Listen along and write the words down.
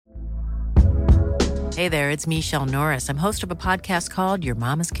Hey there, it's Michelle Norris. I'm host of a podcast called Your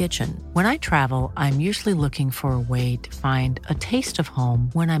Mama's Kitchen. When I travel, I'm usually looking for a way to find a taste of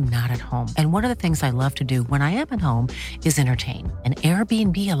home when I'm not at home. And one of the things I love to do when I am at home is entertain. And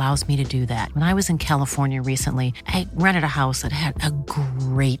Airbnb allows me to do that. When I was in California recently, I rented a house that had a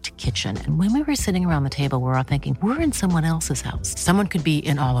great kitchen. And when we were sitting around the table, we were all thinking, we're in someone else's house. Someone could be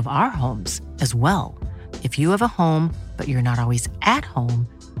in all of our homes as well. If you have a home, but you're not always at home,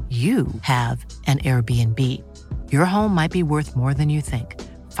 you have an Airbnb. Your home might be worth more than you think.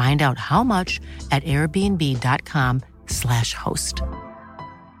 Find out how much at airbnb.com/host.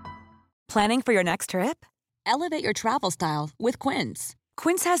 Planning for your next trip? Elevate your travel style with Quince.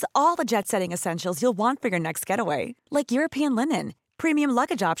 Quince has all the jet-setting essentials you'll want for your next getaway, like European linen, premium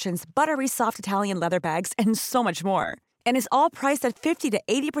luggage options, buttery soft Italian leather bags, and so much more. And is all priced at 50 to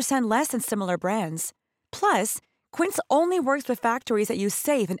 80% less than similar brands. Plus, Quince only works with factories that use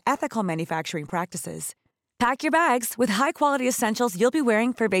safe and ethical manufacturing practices. Pack your bags with high-quality essentials you'll be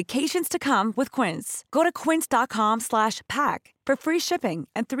wearing for vacations to come with Quince. Go to quince.com/pack for free shipping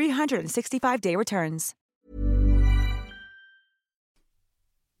and 365-day returns.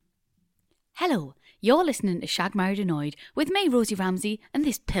 Hello, you're listening to Shag Married Annoyed with me, Rosie Ramsey, and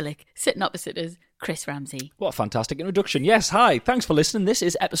this pillock sitting opposite us, Chris Ramsey. What a fantastic introduction. Yes, hi. Thanks for listening. This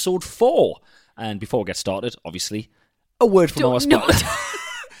is episode 4. And before we get started, obviously, a word from our sponsor.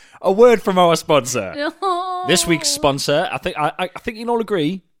 A word from our sponsor. No. This week's sponsor, I think you can all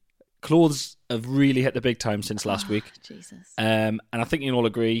agree, clothes have really hit the big time since last week. Jesus. And I think you can all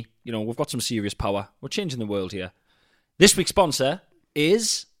agree, we've got some serious power. We're changing the world here. This week's sponsor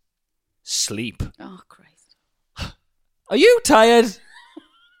is sleep. Oh, Christ. Are you tired?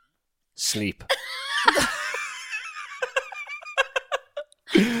 Sleep.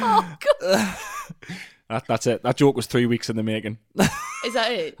 Oh, God. That's it. That joke was 3 weeks in the making. Is that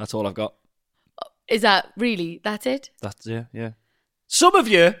it? That's all I've got. Is that really? That's it? That's yeah. Some of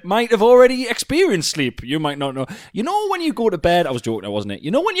you might have already experienced sleep. You might not know. When you go to bed, I was joking, wasn't it?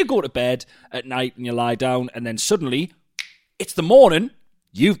 When you go to bed at night and you lie down and then suddenly it's the morning,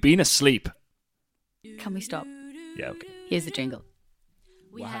 you've been asleep. Can we stop? Yeah, okay. Here's the jingle.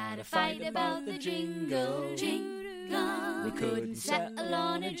 We had a fight about the jingle, jingle. We couldn't settle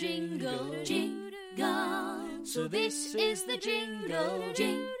on a jingle, jingle. So this is the jingle,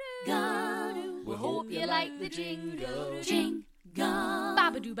 jingle. We hope you like the jingle, jingle.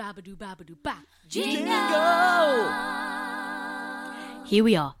 Babadoo, babadoo, babadoo, ba. Jingle! Here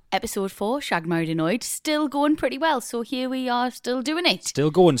we are, episode 4, Shag Married Annoyed, still going pretty well. So here we are, still doing it.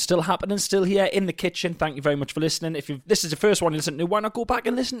 Still going, still happening, still here in the kitchen. Thank you very much for listening. If this is the first one you listen to, why not go back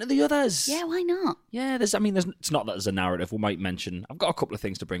and listen to the others? Yeah, why not? Yeah, it's not that there's a narrative we might mention. I've got a couple of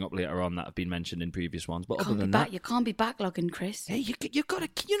things to bring up later on that have been mentioned in previous ones, but other than that, you can't be backlogging, Chris. hey, we've got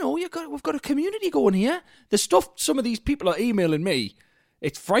a community going here. The stuff some of these people are emailing me,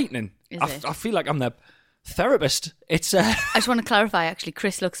 it's frightening. I feel like I'm their therapist. It's I just want to clarify, actually,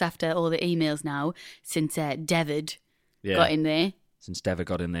 Chris looks after all the emails now since David got in there. Since David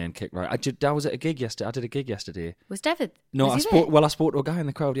got in there and kicked right. I was at a gig yesterday. I did a gig yesterday. Was David? No, I spoke to a guy in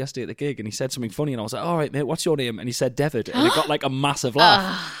the crowd yesterday at the gig and he said something funny and I was like, all right, mate, what's your name? And he said David and it got like a massive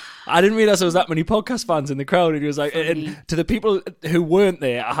laugh. I didn't realise there was that many podcast fans in the crowd and he was like, and to the people who weren't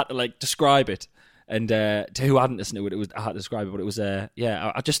there, I had to like describe it. And to who hadn't listened to it, I had to describe it, but it was, I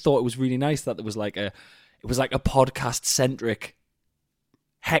just thought it was really nice that there was like a podcast-centric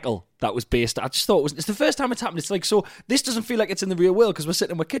heckle that was based. I just thought it's the first time it's happened. It's like, so this doesn't feel like it's in the real world because we're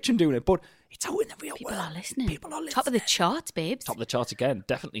sitting in my kitchen doing it, but it's out in the real world. People are listening. People are listening. Top of the charts, babes. Top of the charts again,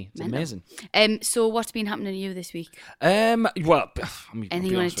 definitely. It's amazing. So what's been happening to you this week? Anything you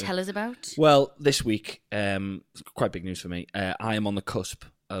want to tell us about? Well, this week, it's quite big news for me. I am on the cusp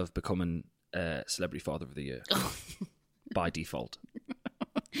of becoming Celebrity Father of the Year by default.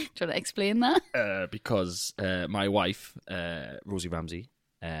 Do you want to explain that? Because my wife, Rosie Ramsey,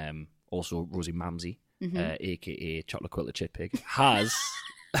 also Rosie Mamsey, aka Chocolate Quilted Chit Pig,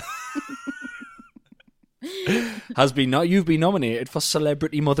 you've been nominated for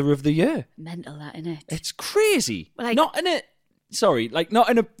Celebrity Mother of the Year. Mental, that, innit? It's crazy. Well, not in a. Sorry, not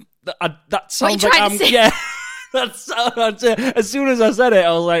in a. That sounds what are you like trying to say? Yeah. That's as soon as I said it,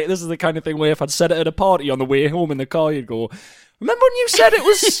 I was like, "This is the kind of thing where if I'd said it at a party on the way home in the car, you'd go, remember when you said it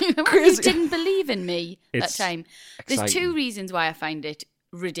was crazy? You didn't believe in me that It's time. exciting. There's 2 reasons why I find it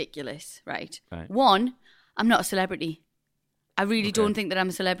ridiculous, right? One, I'm not a celebrity. I really don't think that I'm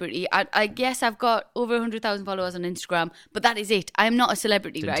a celebrity. I guess I've got over 100,000 followers on Instagram, but that is it. I am not a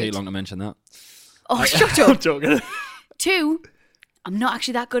celebrity, Didn't right? take you long to mention that. Oh, shut up. I'm joking. 2, I'm not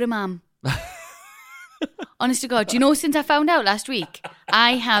actually that good a mum. Honest to God, do you know, since I found out last week,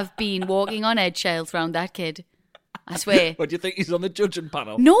 I have been walking on eggshells around that kid. I swear. What, do you think he's on the judging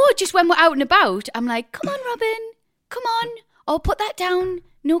panel? No, just when we're out and about, I'm like, come on, Robin, come on. Oh, put that down.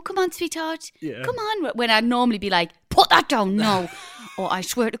 No, come on, sweetheart. Yeah. Come on. When I'd normally be like, put that down, no. Oh, I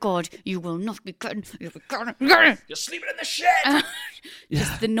swear to God, you will not be getting. You're sleeping in the shed.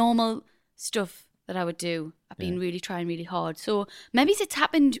 Just the normal stuff that I would do. I've been really trying really hard. So maybe it's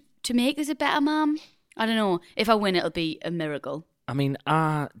happened to make us a better mum. I don't know. If I win, it'll be a miracle. I mean,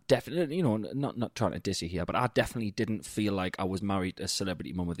 I definitely, you know, not trying to diss you here, but I definitely didn't feel like I was married a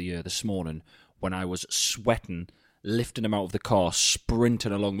Celebrity Mum of the Year this morning when I was sweating, lifting him out of the car,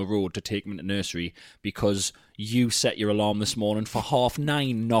 sprinting along the road to take him into nursery because you set your alarm this morning for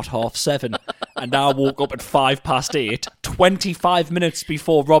 9:30, not 7:30. And I woke up at 8:05, 25 minutes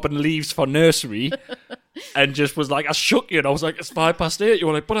before Robin leaves for nursery, and just was like, I shook you, and I was like, it's 8:05. You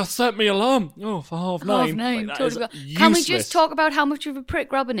were like, but I set my alarm. Oh, for 9:30. 9:30. Like, totally. Can we just talk about how much of a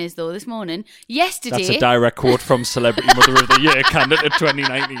prick Robin is, though, this morning? Yesterday... That's a direct quote from Celebrity Mother of the Year candidate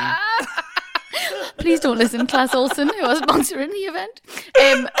 2019. Please don't listen, Class Olsen, who are sponsoring the event.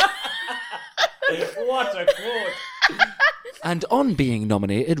 What a quote. And on being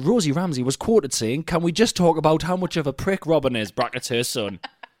nominated, Rosie Ramsey was quoted saying, can we just talk about how much of a prick Robin is, brackets her son.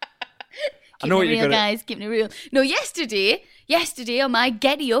 I know what you're gonna... guys, keeping it real. No, yesterday on my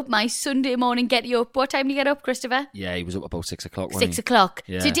getty up, my Sunday morning getty up, what time did you get up, Christopher? Yeah, he was up about 6 o'clock, 6 o'clock.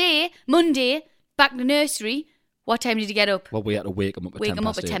 Yeah. Today, Monday, back to nursery. What time did you get up? Well, we had to wake him up at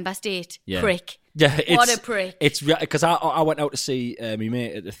 10:08. Yeah. Prick. Yeah, what a prick. It's because I went out to see my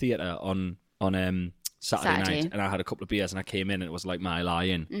mate at the theatre on Saturday night, and I had a couple of beers, and I came in, and it was like Mile High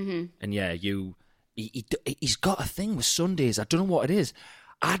In. Mm-hmm. And yeah, he's got a thing with Sundays. I don't know what it is.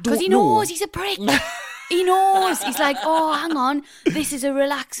 I don't know. Because he knows he's a prick. He knows. He's like, oh, hang on. This is a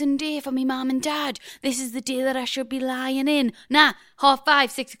relaxing day for me mum and dad. This is the day that I should be lying in. Nah, 5:30,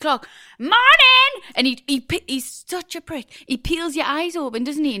 6 o'clock. Morning! And he's such a prick. He peels your eyes open,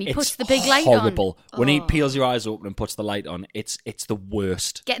 doesn't he? And he puts the big light on. It's horrible. When he peels your eyes open and puts the light on, it's the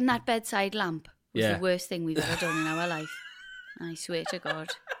worst. Getting that bedside lamp was the worst thing we've ever done in our life. I swear to God.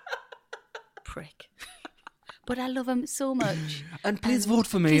 Prick. But I love him so much. And please vote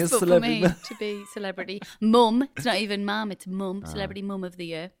for me as celebrity. To be celebrity mum. It's not even mum, it's mum. Celebrity mum of the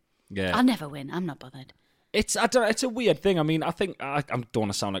year. Yeah. I'll never win. I'm not bothered. It's a weird thing. I mean, I think I don't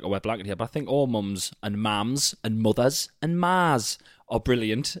want to sound like a wet blanket here, but I think all mums and mams and mothers and mas are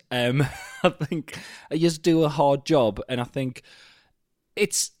brilliant. I think you just do a hard job, and I think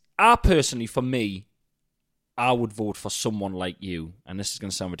personally, for me, I would vote for someone like you. And this is going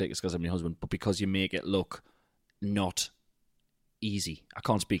to sound ridiculous because I'm your husband, but because you make it look not easy. I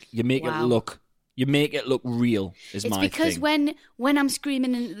can't speak. You make it look real. It's my thing. It's because when I'm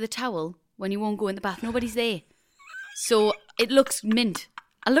screaming into the towel when you won't go in the bath, nobody's there, so it looks mint.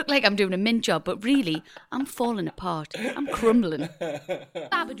 I look like I'm doing a mint job, but really I'm falling apart. I'm crumbling.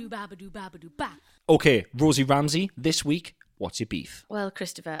 Babadoo, babadoo, babadoo, ba. Okay, Rosie Ramsey. This week, what's your beef? Well,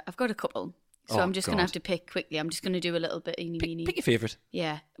 Christopher, I've got a couple. So I'm just going to have to pick quickly. I'm just going to do a little bit eeny-meeny. Pick your favourite.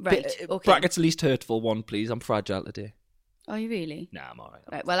 Yeah, right. Okay. Brackets least hurtful one, please. I'm fragile today. Are you really? Nah, I'm all right.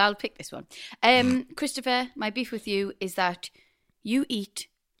 Right, well, I'll pick this one. Christopher, my beef with you is that you eat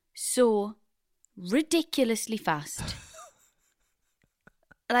so ridiculously fast.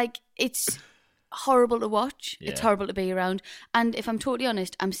 Like, it's horrible to watch. Yeah. It's horrible to be around. And if I'm totally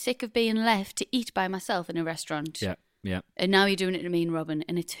honest, I'm sick of being left to eat by myself in a restaurant. Yeah. Yeah. And now you're doing it to me and Robin,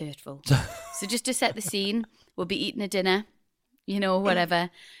 and it's hurtful. So just to set the scene, we'll be eating a dinner,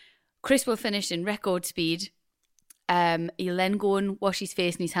 whatever. Chris will finish in record speed. He'll then go and wash his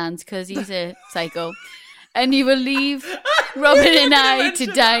face and his hands because he's a psycho. And he will leave Robin and I to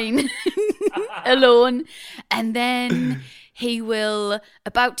dine alone. And then he will,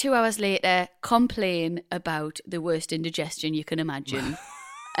 about 2 hours later, complain about the worst indigestion you can imagine.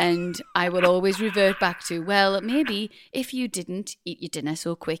 And I will always revert back to, well, maybe if you didn't eat your dinner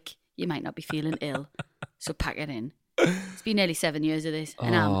so quick, you might not be feeling ill. So pack it in. It's been nearly 7 years of this,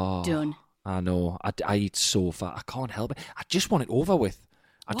 and I'm done. I know. I eat so fat. I can't help it. I just want it over with.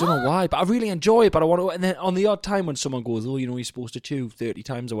 I don't know why, but I really enjoy it. But I want to. And then on the odd time when someone goes, oh, you're supposed to chew 30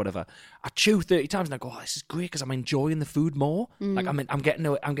 times or whatever, I chew 30 times and I go, oh, this is great because I'm enjoying the food more. Like I'm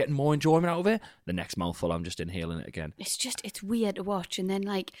getting more enjoyment out of it. The next mouthful, I'm just inhaling it again. It's weird to watch. And then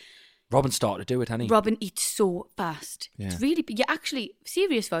Robin started to do it, hasn't he? Robin eats so fast. Yeah. It's really, you're actually,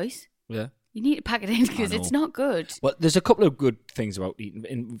 serious voice. Yeah. You need to pack it in because it's not good. Well, there's a couple of good things about eating,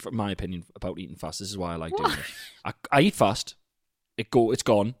 in my opinion, about eating fast. This is why I like doing it. I eat fast. It's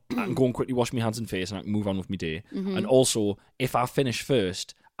gone. I can go and quickly wash my hands and face and I can move on with my day. Mm-hmm. And also, if I finish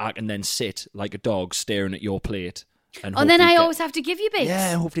first, I can then sit like a dog staring at your plate. And then I always have to give you bits.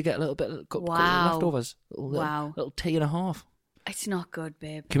 Yeah, and hopefully get a little bit of leftovers. Little tea and a half. It's not good,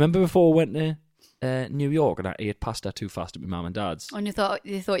 babe. Can you remember before we went to New York and I ate pasta too fast at my mum and dad's? And you thought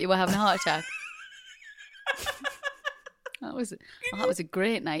you were having a heart attack? That was a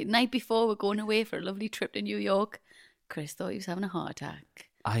great night. Night before, we're going away for a lovely trip to New York. Chris thought he was having a heart attack.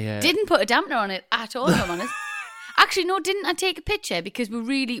 I didn't put a dampener on it at all, if I'm honest. Actually, no, didn't I take a picture? Because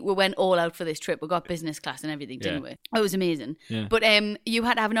we went all out for this trip. We got business class and everything, didn't we? It was amazing. Yeah. But you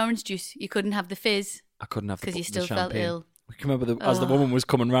had to have an orange juice. You couldn't have the fizz. I couldn't have because you still felt ill. I can remember as the woman was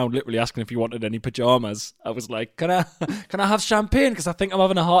coming round, literally asking if you wanted any pajamas. I was like, "Can I have champagne? Because I think I'm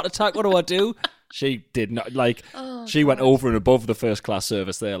having a heart attack. What do I do?" She did not she went over and above the first class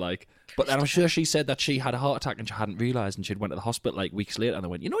service there, like. But then I'm sure she said that she had a heart attack and she hadn't realised, and she'd went to the hospital like weeks later, and they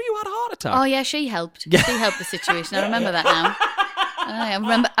went, "You know, you had a heart attack." Oh yeah, she helped. She helped the situation. I remember that now.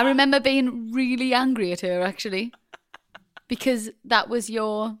 I remember being really angry at her actually, because that was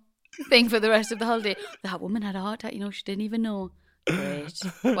your thing for the rest of the holiday. That woman had a heart attack. You know, she didn't even know. Great.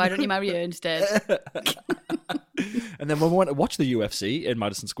 Why don't you marry her instead? And then when we went to watch the UFC in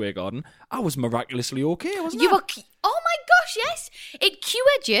Madison Square Garden, I was miraculously okay, wasn't I? Oh my gosh, yes. It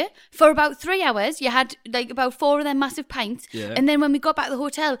cured you for about 3 hours. You had like about 4 of them massive pints. Yeah. And then when we got back to the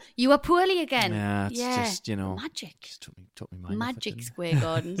hotel, you were poorly again. Yeah, it's just, you know. Magic. Just took me mind Magic Square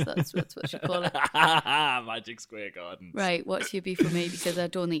Gardens. That's what you call it. Magic Square Gardens. Right, what's your beef with me? Because I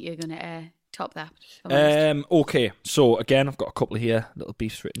don't think you're going to top that. Okay, so again, I've got a couple here, little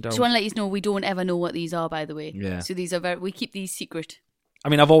beefs written down. Just want to let you know we don't ever know what these are, by the way. Yeah. So we keep these secret. I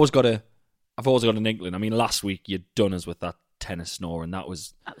mean, I've always got an inkling. I mean, last week you'd done us with that tennis snore, and that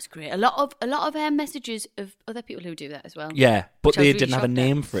was great. A lot of messages of other people who do that as well. Yeah, but they really didn't have a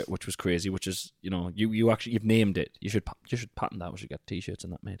name at. for it, which was crazy. Which is, you know, you've named it. You should patent that. We should get t-shirts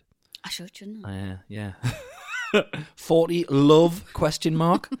and that made. I should, shouldn't I? Yeah. 40 love ?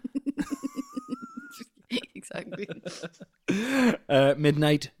 Exactly.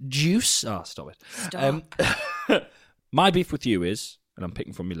 Midnight juice. Oh, stop it. Stop. My beef with you is, and I'm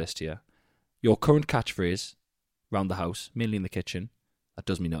picking from my list here, your current catchphrase round the house, mainly in the kitchen, that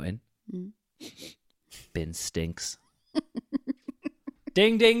does me nothing. Bin stinks.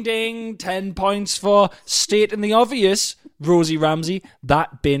 Ding, ding, ding. 10 points for stating the obvious, Rosie Ramsey.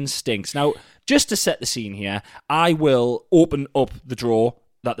 That bin stinks. Now, just to set the scene here, I will open up the drawer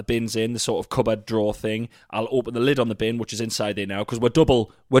that the bin's in, the sort of cupboard drawer thing. I'll open the lid on the bin, which is inside there now, because we're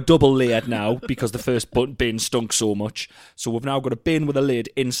double layered now because the first bin stunk so much. So we've now got a bin with a lid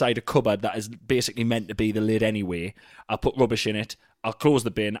inside a cupboard that is basically meant to be the lid anyway. I'll put rubbish in it. I'll close the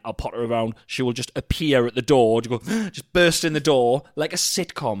bin. I'll pot her around. She will just appear at the door, just burst in the door like a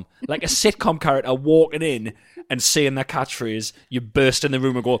sitcom character walking in and saying their catchphrase. You burst in the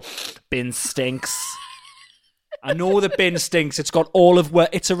room and go, "Bin stinks." I know the bin stinks. It's got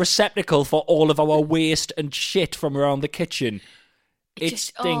it's a receptacle for all of our waste and shit from around the kitchen. It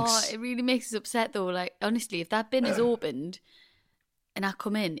stinks. Oh, it really makes us upset though. Like, honestly, if that bin is opened and I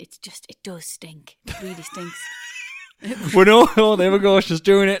come in, it does stink. It really stinks. Well, no, there we go. She's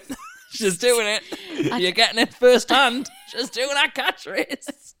doing it. She's doing it. You're getting it firsthand. She's doing that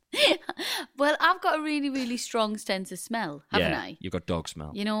catchphrase. Well, I've got a really, really strong sense of smell, haven't I? You've got dog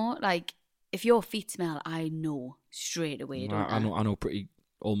smell. You know, like, if your feet smell, I know straight away, don't I? I know pretty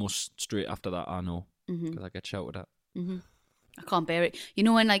almost straight after that, I know. Because I get shouted at. Mm-hmm. I can't bear it. You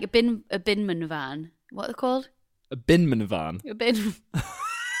know when, like, a binman van, what are they called? A binman van? A bin...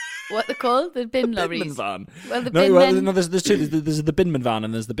 What they're called? The bin lorries. Binman van. Well, the binman... No, there's two. There's the binman van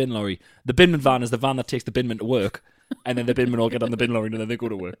and there's the bin lorry. The binman van is the van that takes the binman to work, and then the binman all get on the bin lorry and then they go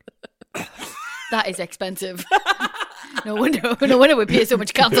to work. That is expensive. No wonder we pay so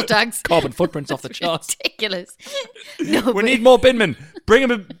much council tax. Carbon footprints off the charts. Ridiculous. We need more binmen. Bring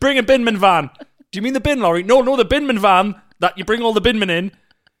a binman van. Do you mean the bin lorry? No, the binman van that you bring all the binmen in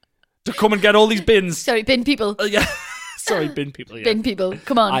to come and get all these bins. Sorry, bin people. Yeah. Sorry, bin people. Yeah. Bin people,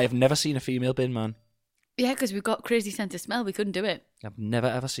 come on. I have never seen a female bin man. Yeah, because we've got crazy sense of smell. We couldn't do it. I've never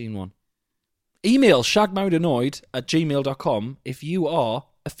ever seen one. Email shagmarriedannoyed@gmail.com if you are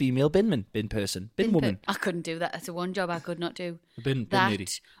a female bin person, bin woman. I couldn't do that. That's the one job I could not do. Bin lady.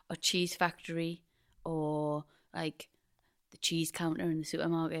 Or cheese factory, or like the cheese counter in the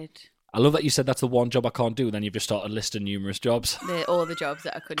supermarket. I love that you said that's the one job I can't do. Then you've just started listing numerous jobs. All the jobs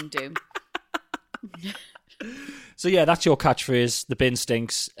that I couldn't do. So yeah, that's your catchphrase. The bin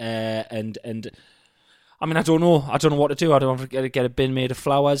stinks, and I mean, I don't know what to do. I don't want to get a bin made of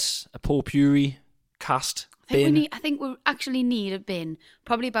flowers, a potpourri cast bin. I think we actually need a bin,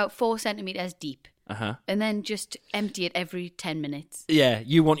 probably about 4 centimeters deep, and then just empty it every 10 minutes. Yeah,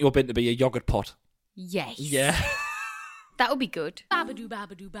 you want your bin to be a yogurt pot. Yes. Yeah. That would be good. Babadoo,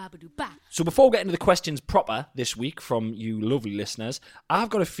 babadoo, babadoo, ba. So before we get into the questions proper this week from you lovely listeners, I've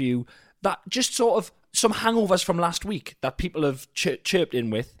got a few that just sort of some hangovers from last week that people have chirped in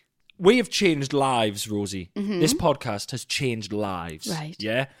with. We have changed lives, Rosie. This podcast has changed lives. Right.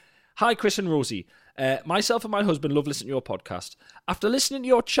 Yeah. Hi, Chris and Rosie. Myself and my husband love listening to your podcast. After listening to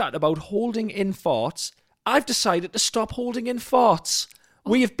your chat about holding in farts, I've decided to stop holding in farts.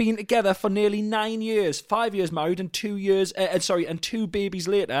 We have been together for nearly 9 years, 5 years married and 2 years, and 2 babies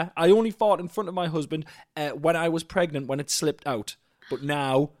later. I only fart in front of my husband when I was pregnant when it slipped out. But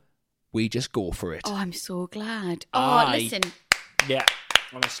now we just go for it. Oh, I'm so glad. Listen. Yeah,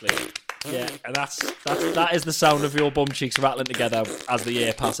 honestly. Yeah, and that is the sound of your bum cheeks rattling together as the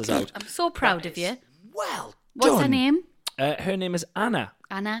year passes out. I'm so proud of you. Well What's done. her name? Her name is Anna.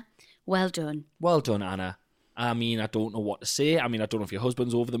 Anna. Well done. Well done, Anna. I mean, I don't know what to say. I mean, I don't know if your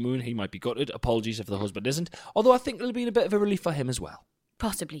husband's over the moon. He might be gutted. Apologies if the husband isn't. Although I think it'll be a bit of a relief for him as well.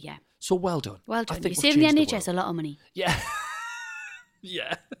 Possibly, yeah. So well done. Well done. I think You're we've saving the changed NHS a lot of money. Yeah.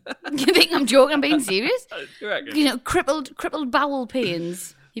 Yeah. You think I'm joking? I'm being serious? You reckon? You know, crippled bowel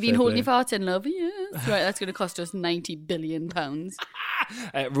pains. You've been Fair holding play. your farts in, love? Yes. Right, that's going to cost us £90 billion.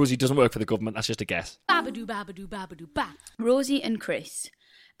 Rosie doesn't work for the government. That's just a guess. Babadoo, babadoo, babadoo, ba. Rosie and Chris.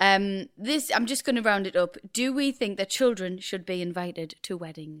 I'm just going to round it up. Do we think that children should be invited to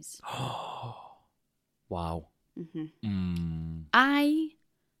weddings? Wow. I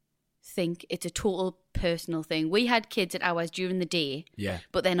think it's a total personal thing. We had kids at ours during the day, Yeah.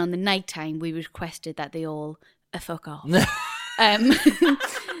 but then on the night time we requested that they all fuck off.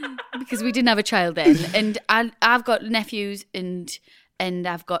 Because we didn't have a child then, and I've got nephews and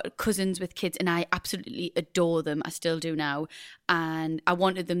I've got cousins with kids, and I absolutely adore them. I still do now, and I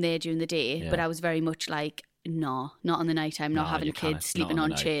wanted them there during the day, Yeah. but I was very much like, no, not on the night time, not No, having you can't. kids sleeping Not on on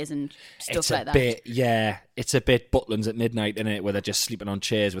the night. chairs and stuff It's like a that. bit, yeah. It's a bit Butlins at midnight, isn't it? Where they're just sleeping on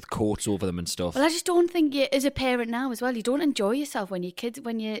chairs with coats over them and stuff. Well, I just don't think you, as a parent now as well, you don't enjoy yourself when your kids,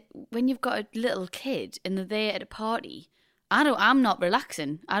 when you've got a little kid and they're there at a party. I'm not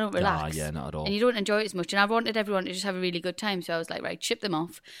relaxing. I don't relax. yeah, not at all. And you don't enjoy it as much. And I wanted everyone to just have a really good time. So I was like, right, ship them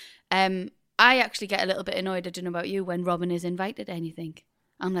off. I actually get a little bit annoyed, I don't know about you, when Robin is invited to anything.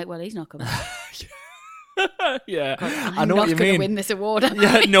 I'm like, well, he's not coming. Yeah, I'm I know not what you going to mean. win this award. am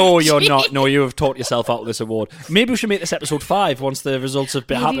Yeah, I? no, you're not. No, you have taught yourself out of this award. Maybe we should make this episode 5 once the results have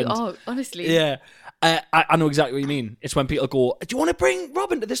Maybe- happened. Oh, honestly. Yeah. I know exactly what you mean. It's when people go, do you want to bring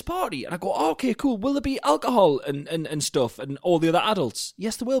Robin to this party? And I go, oh, okay, cool. Will there be alcohol and stuff and all the other adults?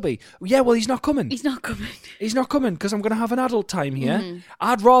 Yes, there will be. Yeah, well, he's not coming. He's not coming. He's not coming because I'm going to have an adult time here.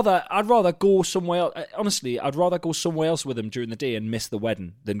 I'd rather go somewhere else. Honestly, I'd rather go somewhere else with him during the day and miss the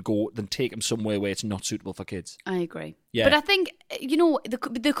wedding than take him somewhere where it's not suitable for kids. I agree. Yeah. But I think,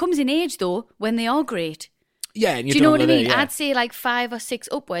 there comes an age, though, when they are great. Yeah, and Do you know what I they're mean? there, yeah. I'd say like 5 or 6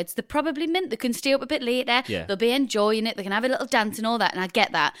 upwards. They're probably meant they can stay up a bit later. Yeah. They'll be enjoying it. They can have a little dance and all that, and I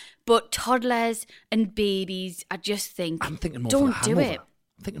get that. But toddlers and babies, I just think, I'm thinking more don't for the do hangover. it.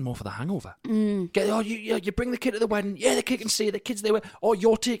 I'm thinking more for the hangover. You bring the kid to the wedding. Yeah, the kid can stay. The kid's there. Or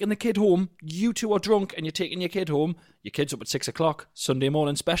you're taking the kid home. You two are drunk and you're taking your kid home. Your kid's up at 6 o'clock. Sunday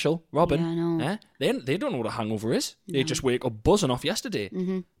morning special. Robin. Yeah, I know. Eh? They don't know what a hangover is. They just wake up buzzing off yesterday.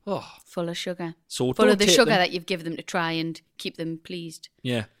 Mm-hmm. Oh, Full of sugar. so Full don't of the take sugar them- that you've given them to try and keep them pleased.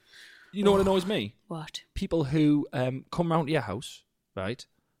 Yeah. You know what annoys me? What? People who come round to your house, right,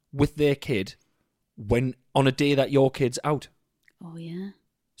 with their kid when on a day that your kid's out. Oh, yeah.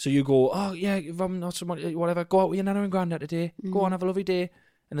 So you go, oh yeah, Robin, not someone, whatever. Go out with your nana and granddad today. Go on, have a lovely day.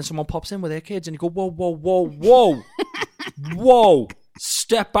 And then someone pops in with their kids, and you go, whoa, whoa, whoa, whoa, whoa!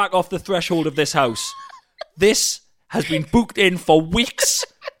 Step back off the threshold of this house. This has been booked in for weeks.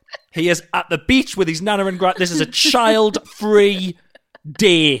 He is at the beach with his nana and granddad. This is a child-free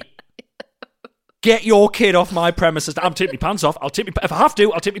day. Get your kid off my premises. I'm taking my pants off. If I have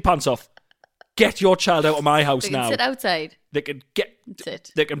to, I'll take my pants off. Get your child out of my house They now. can sit outside. They can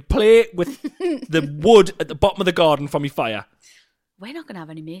Sit. They can play with the wood at the bottom of the garden for me fire. We're not going to have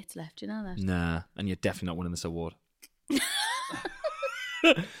any mates left, you know that? Nah, and you're definitely not winning this award.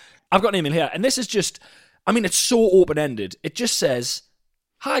 I've got an email here, and this is just, I mean, it's so open-ended. It just says,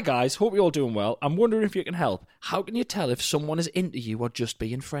 hi guys, hope you're all doing well. I'm wondering if you can help. How can you tell if someone is into you or just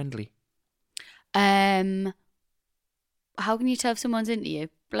being friendly? How can you tell if someone's into you?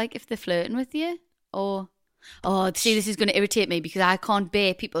 Like if they're flirting with you? Or... Oh, see, this is going to irritate me because I can't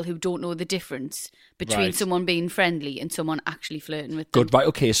bear people who don't know the difference between Right. someone being friendly and someone actually flirting with them. Good, right,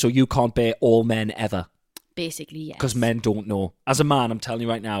 okay, so you can't bear all men ever. Basically, yes. Because men don't know. As a man, I'm telling you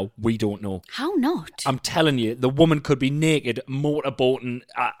right now, we don't know. How not? I'm telling you, the woman could be naked, motorboating,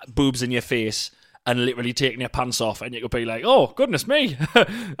 boobs in your face, and literally taking your pants off, and you could be like, "Oh, goodness me,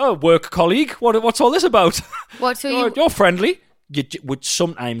 oh, work colleague, what's all this about?" What? So you're friendly.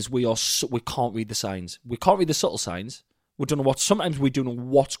 Sometimes we can't read the signs. We can't read the subtle signs. We don't know what. Sometimes we don't know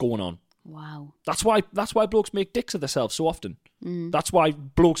what's going on. Wow. That's why blokes make dicks of themselves so often. That's why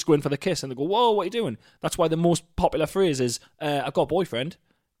blokes go in for the kiss and they go, "Whoa, what are you doing?" That's why the most popular phrase is, "I've got a boyfriend,"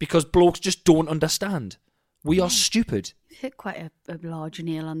 because blokes just don't understand. We are stupid. You hit quite a large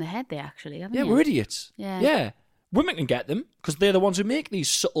nail on the head there, actually, haven't you? Yeah, we're idiots. Yeah. Women can get them because they're the ones who make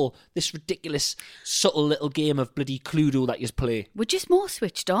this ridiculous, subtle little game of bloody Cluedo that you play. We're just more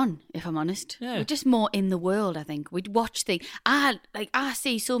switched on, if I'm honest. Yeah. We're just more in the world, I think. We'd watch things. I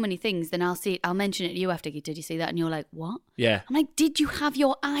see so many things, then I'll mention it to you after, "Did you see that?" And you're like, "What?" Yeah. I'm like, "Did you have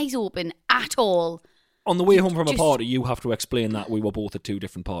your eyes open at all?" On the way home from a party, you have to explain that we were both at two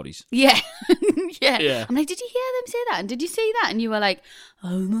different parties. Yeah. Yeah. I'm like, "Did you hear them say that? And did you see that?" And you were like,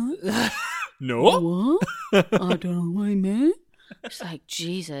 "Oh, no." No. What? I don't know what I mean. It's like,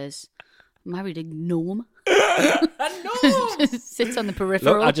 Jesus. Married a gnome. Just sits on the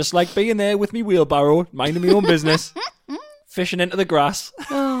peripheral. Look, I just like being there with me wheelbarrow, minding my own business, fishing into the grass.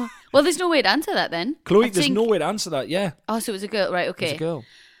 Oh. Well, there's no way to answer that then. Chloe, there's no way to answer that, yeah. Oh, so it was a girl, right, okay. It's a girl.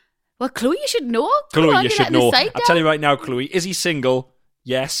 Well, Chloe, you should know. Chloe, you should know. I'll tell you right now, Chloe, is he single?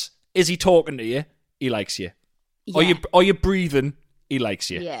 Yes. Is he talking to you? He likes you. Yeah. Are you breathing? He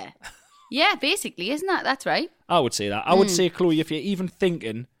likes you. Yeah. Yeah, basically, isn't that? That's right. I would say that. I would say, Chloe, if you're even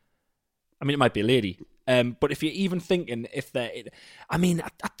thinking, I mean, it might be a lady, but if you're even thinking if they're, I mean,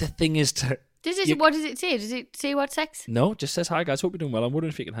 the thing is to... What does it say? Does it say what sex? No, it just says, "Hi guys, hope you're doing well. I'm wondering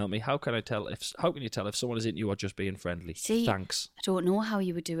if you can help me. How can you tell if someone is into you or just being friendly? See, thanks." I don't know how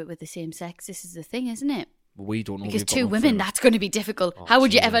you would do it with the same sex. This is the thing, isn't it? We don't know. Because two women, that's going to be difficult. Oh, how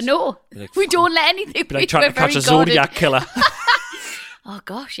would you Jesus. ever know? Like, we don't let anything. Be like trying to catch a Zodiac killer. Oh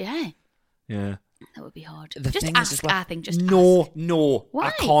gosh, yeah. Yeah. That would be hard. The Just thing is, ask, well, I think. Just no, ask. no. Why?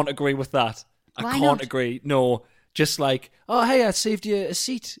 I can't agree with that. Why I can't not? agree. No. Just like, "Oh, hey, I saved you a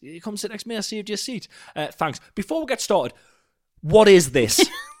seat. You come sit next to me, I saved you a seat. Thanks." Before we get started, what is this?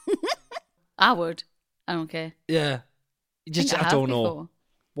 I would. I don't care. Yeah. I don't know.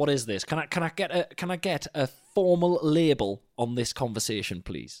 What is this? Can I get a formal label on this conversation,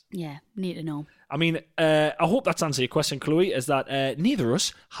 please? Yeah, need to know. I mean, I hope that's answered your question, Chloe, is that neither of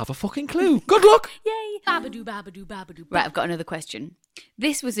us have a fucking clue. Good luck! Yay! Babadoo, babadoo, babadoo. Right, I've got another question.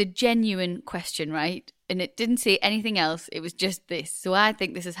 This was a genuine question, right? And it didn't say anything else. It was just this. So I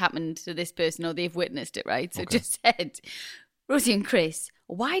think this has happened to this person or they've witnessed it, right? So it just said, "Rosie and Chris,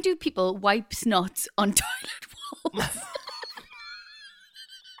 why do people wipe snots on toilet walls?"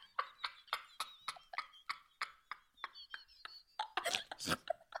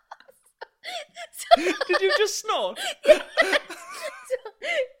 Did you just snort? Because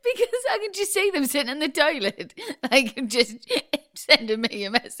I can just see them sitting in the toilet, like just sending me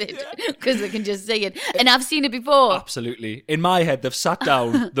a message because they can just see it, and I've seen it before. Absolutely. In my head, they've sat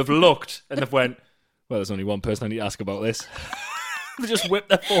down, they've looked, and they've went, "Well, there's only one person I need to ask about this." They just whipped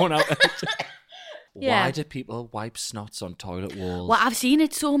their phone out. Yeah. Why do people wipe snots on toilet walls? Well, I've seen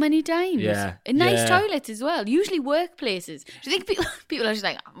it so many times. Yeah. In nice Yeah. toilets as well. Usually workplaces. Do you think people are just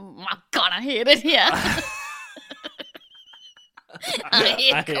like, "Oh my God, I hate it here." I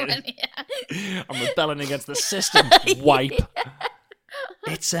hate coming here. I'm rebelling against the system. Wipe.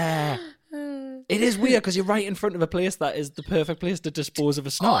 It's it is weird because you're right in front of a place that is the perfect place to dispose of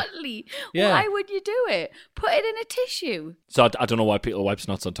a snot. Oddly. Yeah. Why would you do it? Put it in a tissue. So I don't know why people wipe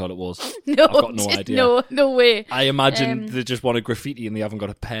snots on toilet walls. No, I've got no just idea. No way. I imagine they just want to graffiti and they haven't got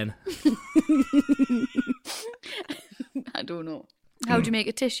a pen. I don't know. How do you make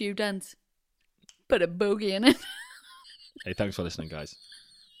a tissue dance? Put a bogey in it. Hey, thanks for listening, guys.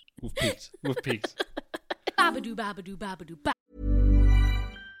 We've peaked. Babadoo, babadoo, babadoo, ba-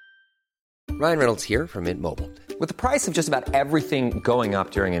 Ryan Reynolds here from Mint Mobile. With the price of just about everything going up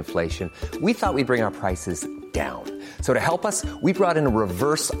during inflation, we thought we'd bring our prices down. So to help us, we brought in a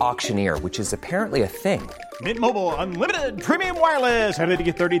reverse auctioneer, which is apparently a thing. Mint Mobile Unlimited Premium Wireless. How to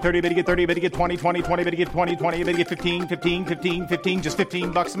get 30, 30, bit to get 30, bit to get 20, 20, 20, bit to get 20, 20, bit to get 15, 15, 15, 15, just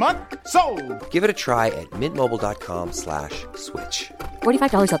 $15 a month? Sold! Give it a try at mintmobile.com/switch.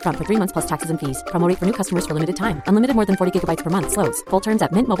 $45 up front for 3 months plus taxes and fees. Promo rate for new customers for limited time. Unlimited more than 40 gigabytes per month. Slows full terms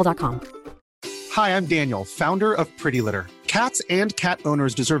at mintmobile.com. Hi, I'm Daniel, founder of Pretty Litter. Cats and cat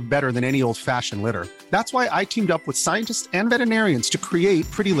owners deserve better than any old-fashioned litter. That's why I teamed up with scientists and veterinarians to create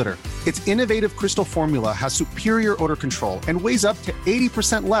Pretty Litter. Its innovative crystal formula has superior odor control and weighs up to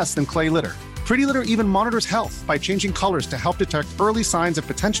 80% less than clay litter. Pretty Litter even monitors health by changing colors to help detect early signs of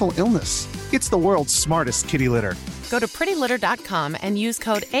potential illness. It's the world's smartest kitty litter. Go to prettylitter.com and use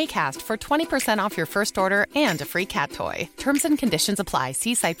code ACAST for 20% off your first order and a free cat toy. Terms and conditions apply.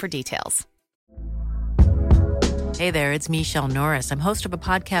 See site for details. Hey there, it's Michelle Norris. I'm host of a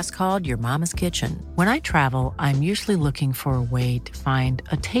podcast called Your Mama's Kitchen. When I travel, I'm usually looking for a way to find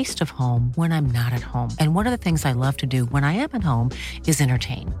a taste of home when I'm not at home. And one of the things I love to do when I am at home is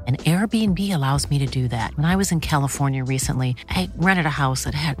entertain. And Airbnb allows me to do that. When I was in California recently, I rented a house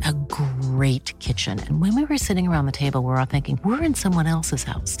that had a great kitchen. And when we were sitting around the table, we're all thinking, we're in someone else's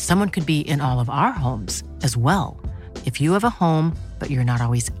house. Someone could be in all of our homes as well. If you have a home, but you're not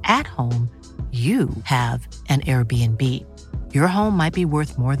always at home, you have an Airbnb. Your home might be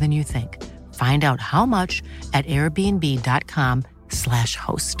worth more than you think. Find out how much at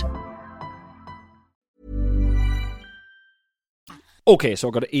airbnb.com/host. Okay, so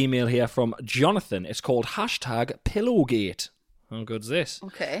I've got an email here from Jonathan. It's called #Pillowgate. How good's this?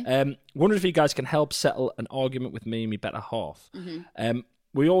 Okay. Wondering if you guys can help settle an argument with me and my better half.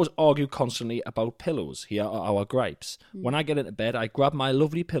 We always argue constantly about pillows. Here are our gripes. When I get into bed, I grab my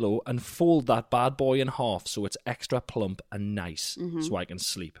lovely pillow and fold that bad boy in half so it's extra plump and nice so I can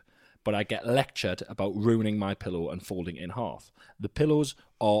sleep. But I get lectured about ruining my pillow and folding it in half. The pillows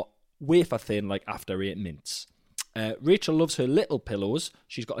are wafer thin like After 8 mints. Rachel loves her little pillows.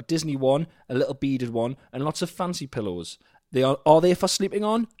 She's got a Disney one, a little beaded one, and lots of fancy pillows. Are they for sleeping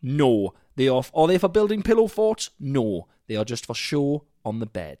on? No. Are they for building pillow forts? No. They are just for show on the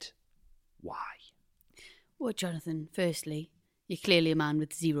bed. Why? Well, Jonathan, firstly, you're clearly a man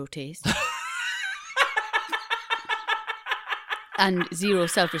with zero taste. And zero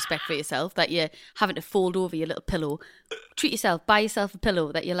self-respect for yourself, that you're having to fold over your little pillow. Treat yourself, buy yourself a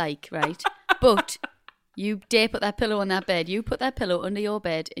pillow that you like, right? But you dare put that pillow on that bed. You put that pillow under your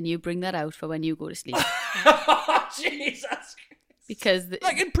bed and you bring that out for when you go to sleep. Jesus. Because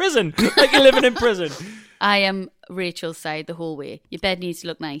like in prison. Like you're living in prison. I am Rachel's side the whole way. Your bed needs to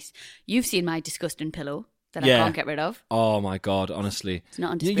look nice. You've seen my disgusting pillow that I can't get rid of. Oh my God, honestly. It's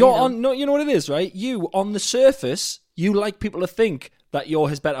not on display. You know what it is, right? You, on the surface, you like people to think that you're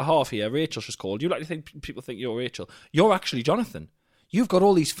his better half here. Rachel's just called. You like to think people think you're Rachel. You're actually Jonathan. You've got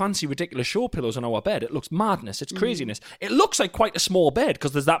all these fancy, ridiculous show pillows on our bed. It looks madness. It's craziness. It looks like quite a small bed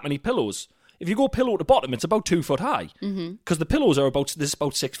because there's that many pillows. If you go pillow at the bottom, it's about 2 foot high. Because the pillows are there's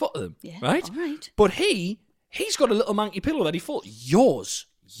about 6 foot of them. Yeah, right? all right. But he's got a little manky pillow that he thought, your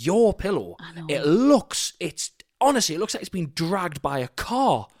pillow. I know. It looks like it's been dragged by a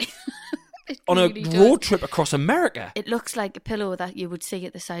car on really a road trip across America. It looks like a pillow that you would see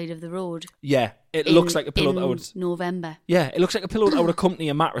at the side of the road. Yeah, it looks like a pillow that would... November. Yeah, it looks like a pillow that would accompany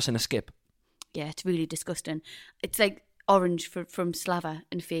a mattress in a skip. Yeah, it's really disgusting. It's like orange from Slava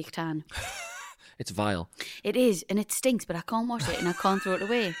and fake tan. It's vile. It is, and it stinks, but I can't wash it and I can't throw it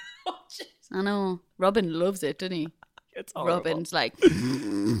away. I know. Robin loves it, doesn't he? It's horrible. Robin's like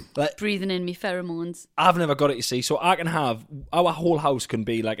breathing in me pheromones. I've never got it, you see, so I can have... Our whole house can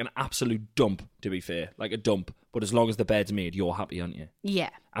be like an absolute dump, to be fair. Like a dump. But as long as the bed's made, you're happy, aren't you?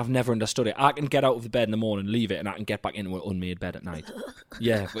 Yeah. I've never understood it. I can get out of the bed in the morning, leave it, and I can get back into an unmade bed at night.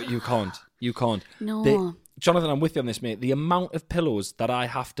 Yeah, but you can't. You can't. No. Jonathan, I'm with you on this, mate. The amount of pillows that I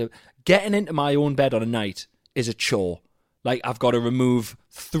have to... Getting into my own bed on a night is a chore. Like, I've got to remove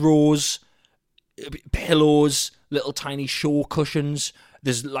throws, pillows, little tiny show cushions.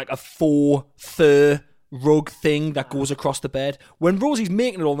 There's like a faux fur rug thing that goes across the bed. When Rosie's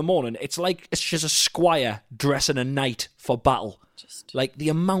making it all in the morning, it's like she's a squire dressing a knight for battle. Like, the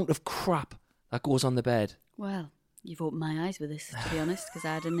amount of crap that goes on the bed. Well... You've opened my eyes with this, to be honest, because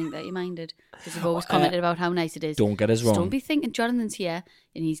I didn't think that you minded. Because you've always commented about how nice it is. Don't get us wrong. Don't be thinking Jonathan's here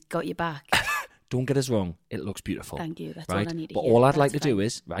and he's got your back. Don't get us wrong. It looks beautiful. Thank you. That's right? all I need to But hear. all I'd like to do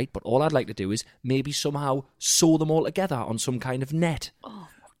is, But all I'd like to do is maybe somehow sew them all together on some kind of net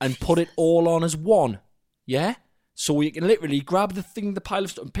and put it all on as one. Yeah? So you can literally grab the pile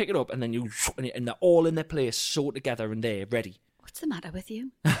of stuff and pick it up, and then and they're all in their place, sewed together, and they're ready. What's the matter with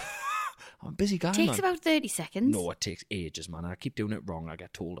you? I'm a busy guy, Takes man. about 30 seconds. No, it takes ages, man. I keep doing it wrong. I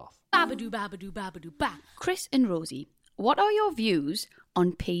get told off. Babadoo, babadoo, babadoo, ba. Chris and Rosie, what are your views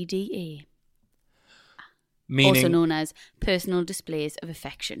on PDA? Meaning, also known as personal displays of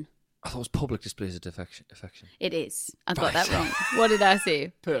affection. I thought it was public displays of affection. It is. I got that wrong. What did I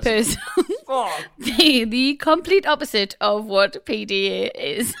say? Personal. The complete opposite of what PDA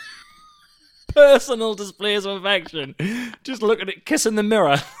is. Personal displays of affection. Just look at it, kiss in the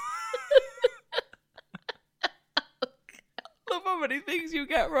mirror. Look how many things you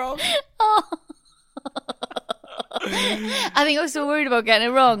get wrong. I think I was so worried about getting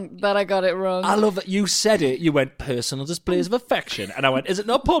it wrong that I got it wrong. I love that you said it. You went, personal displays of affection. And I went, is it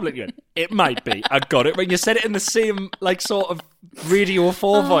not public? You went, it might be. I got it. When you said it in the same, like, sort of Radio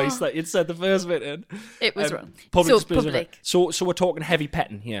 4 voice that you'd said the first bit in. It was wrong. Public So, displays of public. affection. So we're talking heavy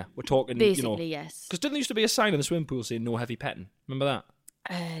petting here. We're talking, Basically, yes. Because didn't there used to be a sign in the swimming pool saying no heavy petting? Remember No.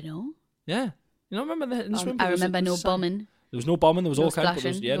 that? Yeah. You don't remember that in the swimming pool? I remember no bombing. There was no bombing. There was No all kinds of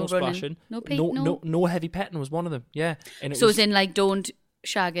splashing, no no splashing. running, No heavy petting was one of them. Yeah. And it So was, it's in, like, don't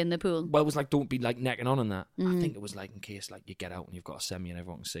shag in the pool. well, it was like, don't be like necking on and that. I think it was like in case like you get out and you've got a semi and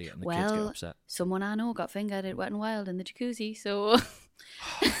everyone can see it and the kids get Well, upset. someone I know got fingered at Wet n Wild in the jacuzzi, so...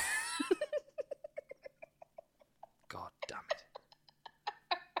 God damn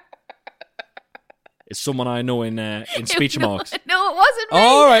it. It's someone I know in speech marks. No, it wasn't me.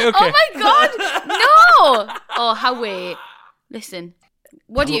 All right, okay. Oh my God, no. Oh, how wait. Listen,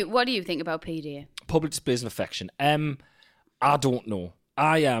 what do you think about PD? Public displays of affection. I don't know.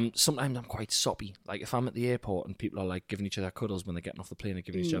 Sometimes I'm quite soppy. Like if I'm at the airport and people are like giving each other cuddles when they're getting off the plane and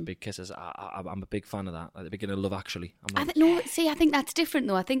giving each other big kisses, I'm a big fan of that. Like the beginning of Love Actually. I'm like, I think that's different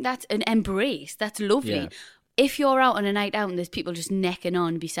though. I think that's an embrace. That's lovely. Yeah. If you're out on a night out and there's people just necking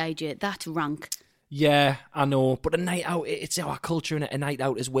on beside you, that's rank. yeah, I know. But a night out, it's our culture, and a night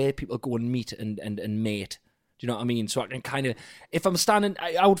out is where people go and meet and mate. Do you know what I mean? So I can kind of, if I'm standing,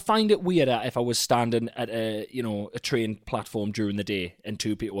 I would find it weirder if I was standing at a train platform during the day and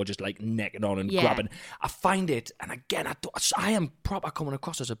two people were just like necking on and grabbing. I find it, and again, I am proper coming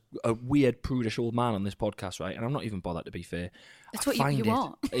across as a weird, prudish old man on this podcast, right? And I'm not even bothered, to be fair. That's what you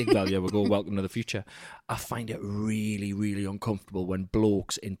are. Well, yeah, we'll go welcome to the future. I find it really, really uncomfortable when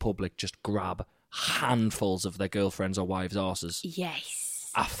blokes in public just grab handfuls of their girlfriends or wives' arses. Yes.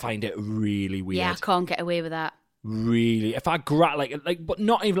 I find it really weird. Yeah, I can't get away with that. Really, if I grab but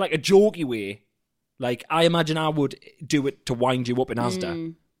not even like a jokey way. Like I imagine I would do it to wind you up in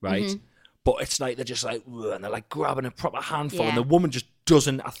Asda, right? Mm-hmm. But it's like they're just like, and they're like grabbing a proper handful, and the woman just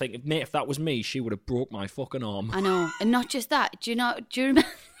doesn't. I think, if that was me, she would have broke my fucking arm. I know, and not just that. Do you remember?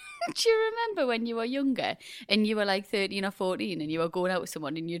 Do you remember when you were younger and you were like 13 or 14 and you were going out with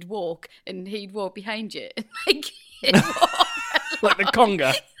someone and you'd walk and he'd walk behind you and like like the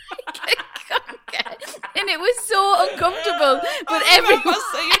conga. And it was so uncomfortable, but everyone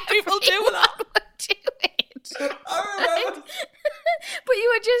seeing people do that. Would do it. I remember. But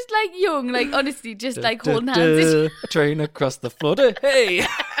you were just like young, like honestly, just like holding hands. A train across the flood. Hey,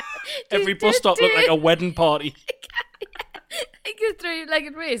 every bus stop looked like a wedding party. I could throw you like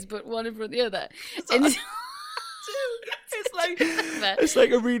a race, but one in front of the other. And it's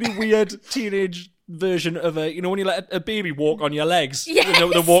like a really weird teenage version of when you let a baby walk on your legs,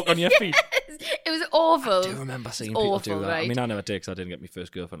 they walk on your feet. It was awful. I do remember seeing people do that. Right? I mean, I never did because I didn't get my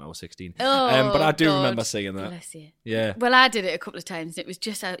first girlfriend when I was 16. Oh, but I do God. remember seeing that. Bless you. Yeah. Well, I did it a couple of times. It was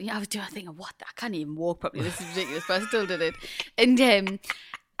just, I was thinking, what? I can't even walk properly. This is ridiculous, but I still did it. And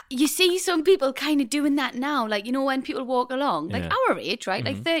you see some people kind of doing that now. Like, when people walk along, like our age, right?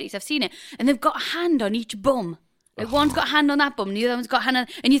 Mm-hmm. Like 30s, I've seen it. And they've got a hand on each bum. Like one's got a hand on that bum and the other one's got a hand on...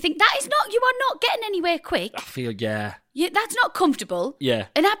 And you think, you are not getting anywhere quick. I feel, yeah, that's not comfortable. Yeah.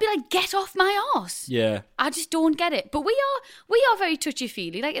 And I'd be like, get off my arse. Yeah. I just don't get it. But we are very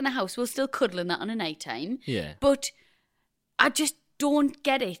touchy-feely. Like in the house, we'll still cuddle and that on a night time. Yeah. But I just don't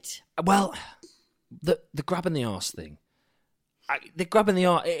get it. Well, the grabbing the arse thing. The grabbing the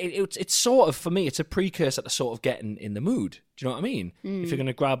arse, it's sort of, for me, it's a precursor to sort of getting in the mood. Do you know what I mean? If you're going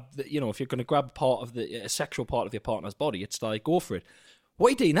to grab, if you're going to grab part of a sexual part of your partner's body, it's like, go for it. What are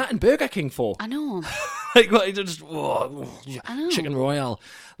you doing that in Burger King for? I know. Like, what, just I know. Chicken Royale.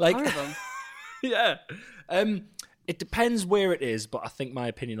 Like, horrible. Yeah. It depends where it is, but I think my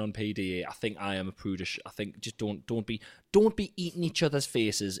opinion on PDA, I think I am a prudish. I think just don't be eating each other's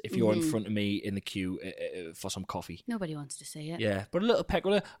faces if you're in front of me in the queue for some coffee. Nobody wants to see it. Yeah, but a little peck.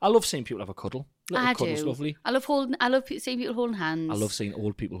 I love seeing people have a cuddle. I cuddle's do. lovely. I love seeing people holding hands. I love seeing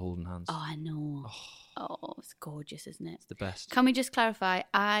old people holding hands. Oh, I know. Oh, it's gorgeous, isn't it? It's the best. Can we just clarify?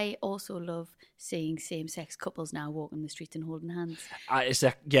 I also love seeing same-sex couples now walking the streets and holding hands. It's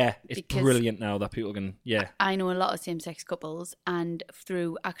Because brilliant now that people can, I know a lot of same-sex couples, and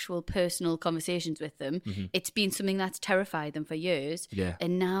through actual personal conversations with them, it's been something that's terrified them for years. Yeah.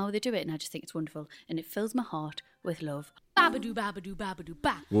 And now they do it, and I just think it's wonderful, and it fills my heart with love. Babadoo, babadoo, babadoo,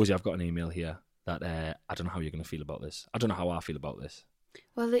 ba. Rosie, I've got an email here that I don't know how you're going to feel about this. I don't know how I feel about this.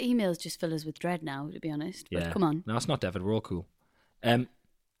 Well, the emails just fill us with dread now, to be honest. But come on. No, it's not David. We're all cool.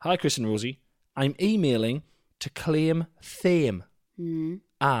 Hi, Chris and Rosie. I'm emailing to claim fame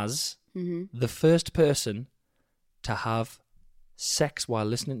as the first person to have sex while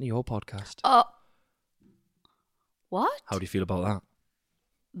listening to your podcast. Oh. What? How do you feel about that?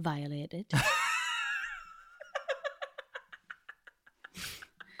 Violated.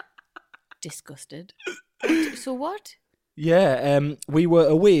 Disgusted. So what? Yeah, we were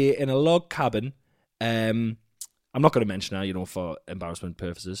away in a log cabin. I'm not going to mention her, for embarrassment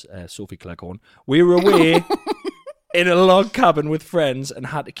purposes. Sophie Cleghorn. We were away in a log cabin with friends and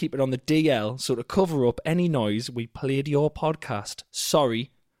had to keep it on the DL. So to cover up any noise, we played your podcast.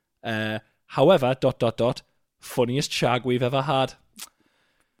 Sorry. However, ... funniest shag we've ever had.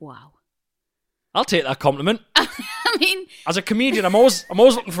 Wow. I'll take that compliment. I mean, as a comedian, I'm always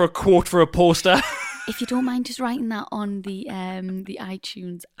looking for a quote for a poster. If you don't mind just writing that on the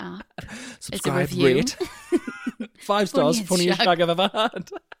iTunes app. Subscribe, it's a review. rate. 5 stars, funniest shag I've ever had.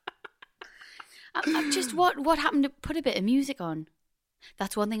 I've just what happened to put a bit of music on?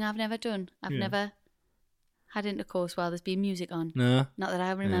 That's one thing I've never done. I've never had intercourse while there's been music on. No. Not that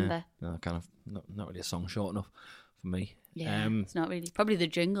I remember. Yeah. No, kind of not really a song short enough for me. Yeah, it's not really. Probably the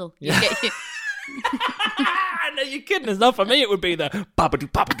jingle. Yeah. No, you're kidding. It's not for me. It would be the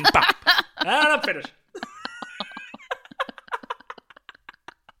babadoo babadoo bap. And I'm finished.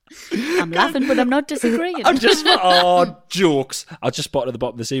 I'm laughing, but I'm not disagreeing. Jokes. I just spotted at the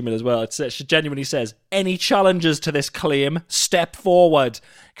bottom of this email as well. She genuinely says, any challenges to this claim, step forward.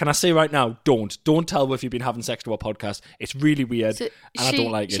 Can I say right now, don't tell her if you've been having sex to our podcast. It's really weird, and I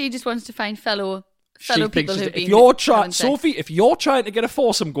don't like it. She just wants to find fellow people who've been Sophie, if you're trying to get a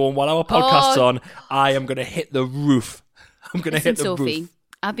foursome going while our podcast's on, I am going to hit the roof. I'm going to hit the Sophie, roof.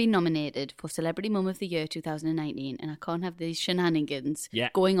 I've been nominated for Celebrity Mum of the Year 2019, and I can't have these shenanigans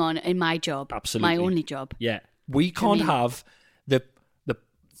going on in my job. Absolutely. My only job. Yeah. We can't have the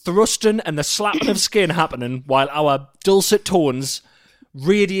thrusting and the slapping of skin happening while our dulcet tones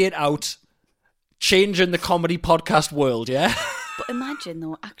radiate out, changing the comedy podcast world, yeah? But imagine,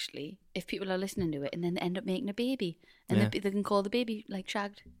 though, actually, if people are listening to it and then they end up making a baby, and they can call the baby, like,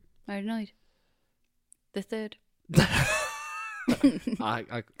 Shagged, Married, Annoyed. The third.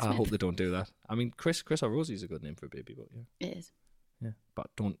 I hope they don't do that. I mean, Chris or Rosie's a good name for a baby, but yeah. It is. Yeah, but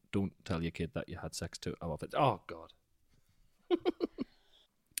don't tell your kid that you had sex to of it. Oh, God.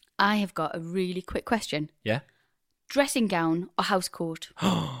 I have got a really quick question. Yeah? Dressing gown or house coat?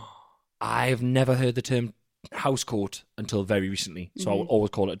 I've never heard the term house coat until very recently, so I will always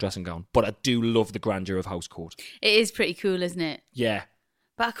call it a dressing gown. But I do love the grandeur of house coat. It is pretty cool, isn't it? Yeah.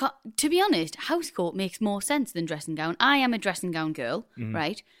 But I can't, to be honest, house coat makes more sense than dressing gown. I am a dressing gown girl,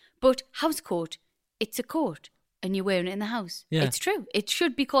 right? But house coat, it's a coat, and you're wearing it in the house. Yeah. It's true. It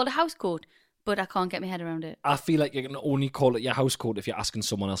should be called a house coat, but I can't get my head around it. I feel like you can only call it your house coat if you're asking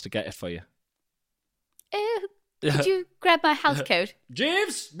someone else to get it for you. Could you grab my house coat?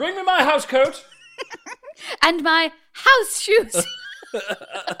 Jeeves, bring me my house coat. And my house shoes.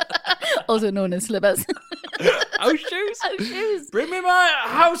 Also known as slippers. House shoes? House shoes. Bring me my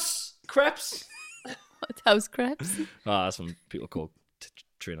house crepes. What's house crepes? That's what people call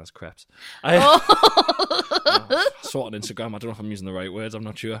trainers crepes. Oh. I saw it on Instagram. I don't know if I'm using the right words. I'm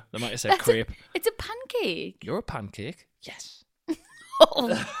not sure. They might have said crepe. It's a pancake. You're a pancake? Yes.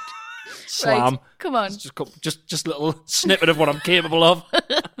 Oh. Slam. Right, come on. Just a little snippet of what I'm capable of.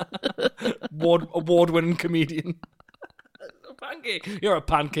 Award-winning comedian. Pancake. You're a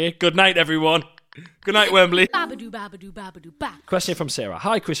pancake. Good night, everyone. Good night, Wembley. Babadoo, babadoo, babadoo, ba. Question from Sarah.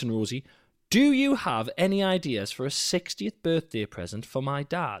 Hi, Chris and Rosie. Do you have any ideas for a 60th birthday present for my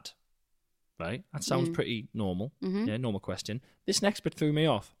dad? Right? That sounds pretty normal. Mm-hmm. Yeah, normal question. This next bit threw me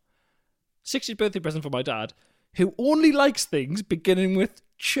off. 60th birthday present for my dad, who only likes things beginning with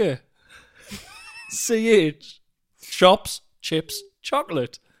ch. CH. Shops, chips,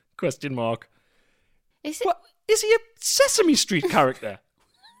 chocolate. Question mark. Is it? What? Is he a Sesame Street character?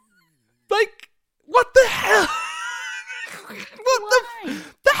 Like, what the hell?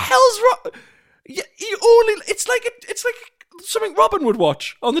 The hell's wrong? Yeah, you only. It's like something Robin would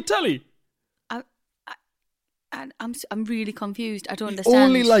watch on the telly. I'm really confused. I don't He understand.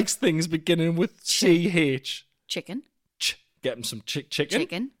 only likes things beginning with CH. Chicken. Get him some chicken.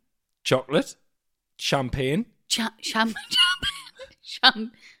 Chicken. Chocolate. Champagne.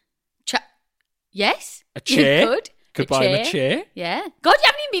 Yes. A chair. Good. Could buy him a chair. Yeah. God, you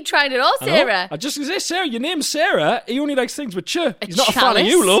haven't even been trying it all, Sarah. I just say, Sarah, your name's Sarah. He only likes things with ch. He's not chalice. a fan of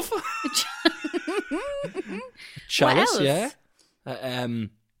you, love. Chalice, What else? yeah.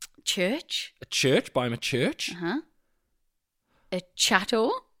 Church. A church. Buy him a church. Uh-huh. A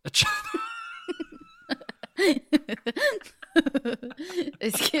chatto.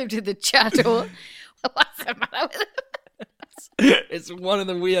 Let's give to the chatto. What's the matter with it? It's one of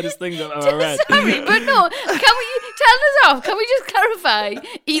the weirdest things I've ever read. Sorry, but no. Can we tell us off? Can we just clarify?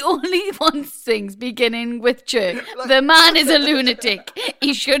 He only wants things beginning with ch. The man is a lunatic.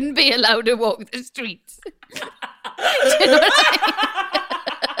 He shouldn't be allowed to walk the streets. Do you know what I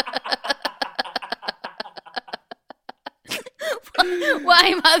mean? Why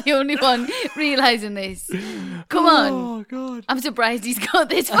am I the only one realising this? Come on. Oh, God. I'm surprised he's got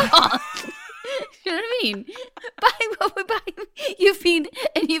this far. You know what I mean? You've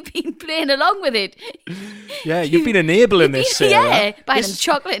been playing along with it. Yeah, you've been enabling this, Sarah. Yeah, buying him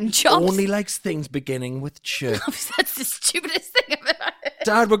chocolate and chops. Only likes things beginning with ch. That's the stupidest thing I've ever heard.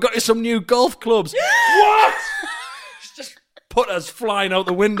 Dad, we've got you some new golf clubs. What? Just put us flying out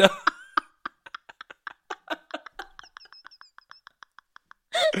the window.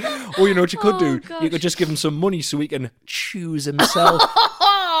 Or you know what you could do? Gosh. You could just give him some money so he can choose himself.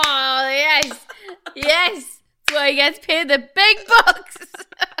 Oh, yes. Yes. That's why he gets paid the big bucks.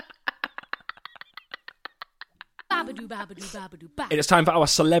 It is time for our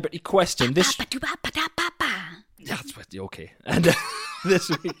celebrity question. That's what, okay. And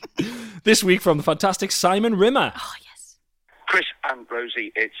this week from the fantastic Simon Rimmer. Oh, yes. Chris and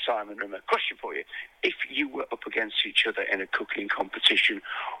Rosie, it's Simon Rimmer. Question for you. If you were up against each other in a cooking competition,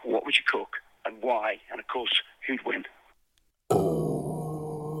 what would you cook and why? And, of course, who'd win?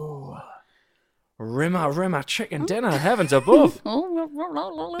 Oh. Rimmer, chicken dinner, heavens above.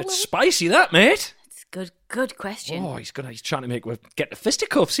 It's spicy, that, mate. It's good question. Oh, he's trying to get the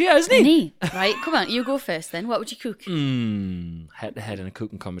fisticuffs here, isn't he? Right, come on, you go first then. What would you cook? Head to head in a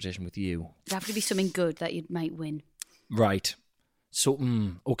cooking competition with you. It'd have to be something good that you might win. Right. So,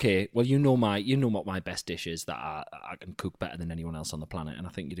 okay. Well, you know what my best dish is that I can cook better than anyone else on the planet, and I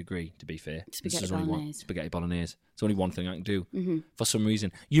think you'd agree. To be fair, spaghetti bolognese. Spaghetti bolognese. It's only one thing I can do. Mm-hmm. For some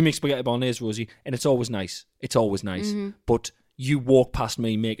reason, you make spaghetti bolognese, Rosie, and it's always nice. It's always nice. Mm-hmm. But you walk past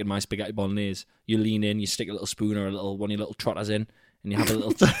me making my spaghetti bolognese. You lean in, you stick a little spoon or one of your little trotters in, and you have a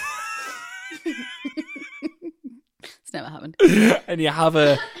little. It's never happened. And you have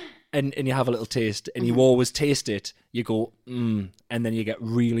a. And you have a little taste, and you always taste it. You go, and then you get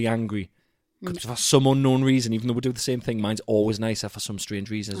really angry. Because for some unknown reason, even though we do the same thing, mine's always nicer for some strange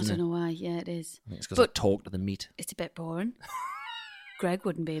reason, isn't it? I don't know why. Yeah, it is. I think it's because I talk to the meat. It's a bit boring. Greg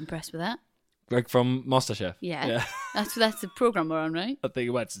wouldn't be impressed with that. Greg from MasterChef? Yeah. That's the programme we're on, right? I think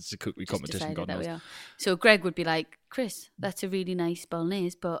it's a cookery competition, God knows. We are. So Greg would be like, Chris, that's a really nice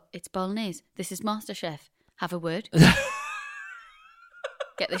bolognese, but it's bolognese. This is MasterChef. Have a word.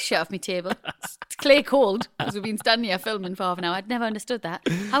 Get this shit off my table. It's clear cold because we've been standing here filming for half an hour. I'd never understood that.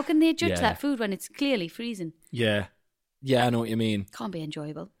 How can they judge that food when it's clearly freezing? Yeah, I know what you mean. Can't be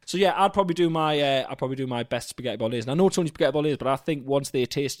enjoyable. So yeah, I'd probably do my best spaghetti bolognese. And I know it's only spaghetti bolognese, but I think once they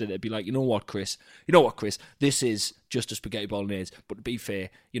tasted it, it'd be like, you know what, Chris, this is just a spaghetti bolognese. But to be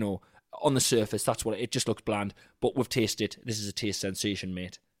fair, on the surface, that's what it just looks bland. But we've tasted. This is a taste sensation,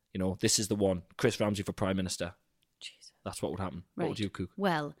 mate. This is the one. Chris Ramsey for Prime Minister. That's what would happen. Right. What would you cook?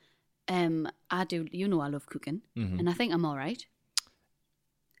 Well, I do. I love cooking, and I think I'm all right.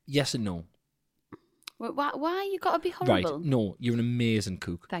 Yes and no. Well, why you got to be horrible? Right. No, you're an amazing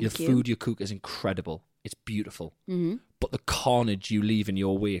cook. Thank you. The food you cook is incredible. It's beautiful. Mm-hmm. But the carnage you leave in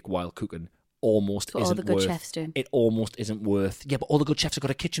your wake while cooking almost isn't worth. All the good chefs do. It almost isn't worth. Yeah, but all the good chefs have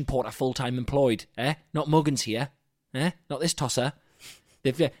got a kitchen porter full-time employed. Not Muggins here. Not this tosser.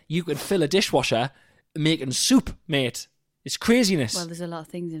 You could fill a dishwasher making soup, mate. It's craziness. Well, there's a lot of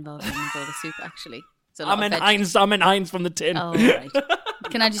things involved in the soup, actually. I'm in Heinz from the tin. Oh, right.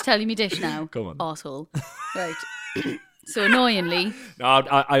 Can I just tell you my dish now? Come on. Arsehole. Right. So annoyingly... No,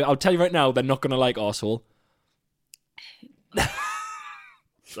 I'll tell you right now, they're not going to like arsehole.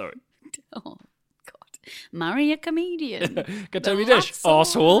 Sorry. Oh, God. Marry a comedian. Can tell me dish.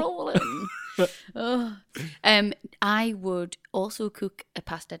 Arsehole. I would also cook a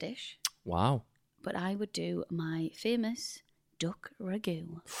pasta dish. Wow. But I would do my famous duck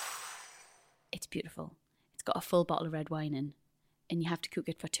ragu. It's beautiful. It's got a full bottle of red wine in, and you have to cook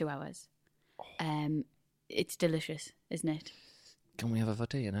it for 2 hours. It's delicious, isn't it? Can we have a for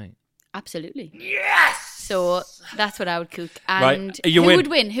tea tonight? Absolutely. Yes! So that's what I would cook. And right. Who would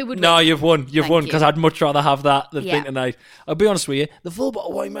win? Who would win? No, you've won. You've won, because I'd much rather have that than thing tonight. I'll be honest with you, the full bottle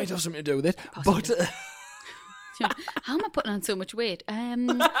of wine might have something to do with it. Possibly. But how am I putting on so much weight?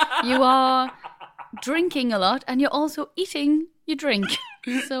 You are drinking a lot, and you're also eating your drink.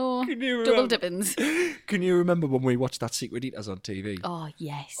 So double dippings. Can you remember when we watched that Secret Eaters on TV? Oh,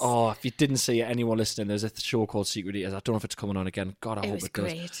 yes. Oh, if you didn't see it, anyone listening, there's a show called Secret Eaters. I don't know if it's coming on again. God, I hope it does.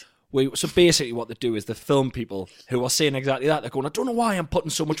 Great. So basically what they do is they film people who are saying exactly that. They're going, I don't know why I'm putting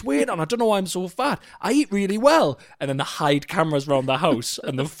so much weight on. I don't know why I'm so fat. I eat really well. And then they hide cameras around the house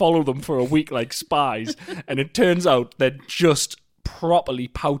and they follow them for a week like spies. And it turns out they're just properly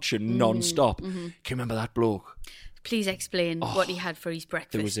pouching non-stop. Can you remember that bloke? Please explain what he had for his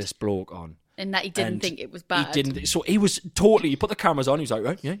breakfast. There was this bloke on. And that he didn't think it was bad. He didn't. So he was totally, he put the cameras on. He was like,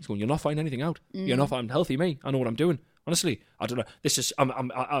 right, yeah. He's going, you're not finding anything out. You're not finding healthy, me. I know what I'm doing. Honestly, I don't know.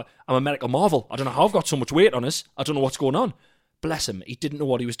 I'm a medical marvel. I don't know how I've got so much weight on us. I don't know what's going on. Bless him. He didn't know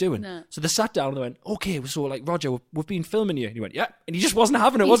what he was doing. No. So they sat down and they went, okay, so like, Roger, we've been filming you. And he went, yeah. And he just wasn't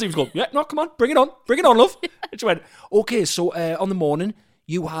having it, was he? He was going, yeah, no, come on, bring it on, love. And she went, okay, so on the morning,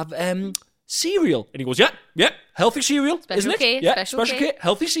 you have cereal. And he goes, yeah, healthy cereal, isn't it? Yeah, special K,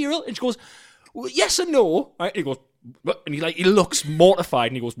 healthy cereal. And she goes, well, yes and no. Right? And he goes, and he looks mortified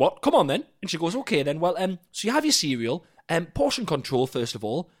and he goes, what? Come on then. And she goes, okay then, well, so you have your cereal, portion control first of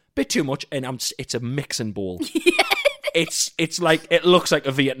all, bit too much, and it's a mixing bowl. It's like, it looks like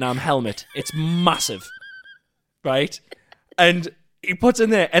a Vietnam helmet. It's massive, right? And he puts in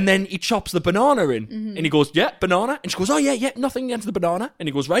there, and then he chops the banana in, and he goes, yeah, banana. And she goes, oh yeah, nothing against the banana. And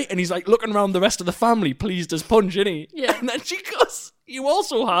he goes, right. And he's like looking around the rest of the family, pleased as punch, isn't he? Yeah. And then she goes, you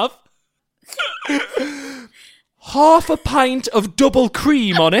also have half a pint of double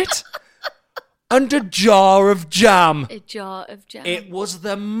cream on it and a jar of jam. A jar of jam. It was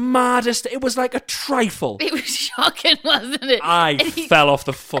the maddest. It was like a trifle. It was shocking, wasn't it? I fell off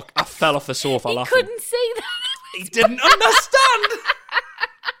the sofa laughing. He couldn't see that. He didn't understand.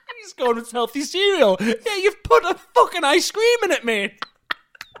 He's going, it's healthy cereal. Yeah, you've put a fucking ice cream in it, mate.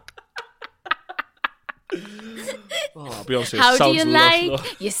 Oh, Beyonce, how do you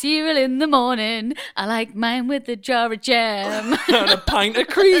like your cereal in the morning? I like mine with a jar of jam and a pint of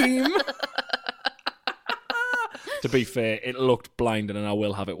cream. To be fair, it looked blinding, and I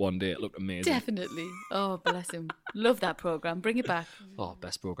will have it one day. It looked amazing. Definitely. Oh, bless him. Love that programme. Bring it back. Oh,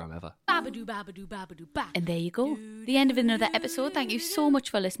 best programme ever. And there you go. The end of another episode. Thank you so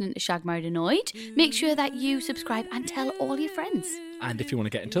much for listening to Shag, Married, Annoyed. Make sure that you subscribe and tell all your friends. And if you want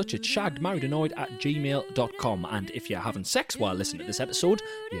to get in touch, it's shaggedmarriedannoyed@gmail.com. And if you're having sex while listening to this episode,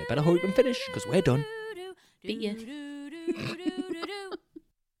 you better hurry up and finish, because we're done. Beat you.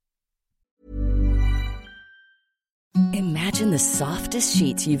 Imagine the softest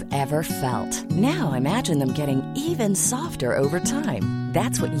sheets you've ever felt. Now imagine them getting even softer over time.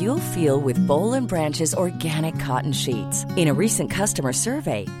 That's what you'll feel with Boll & Branch's organic cotton sheets. In a recent customer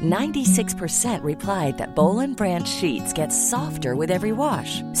survey, 96% replied that Boll & Branch sheets get softer with every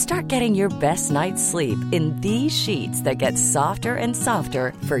wash. Start getting your best night's sleep in these sheets that get softer and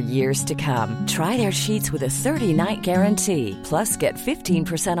softer for years to come. Try their sheets with a 30-night guarantee. Plus, get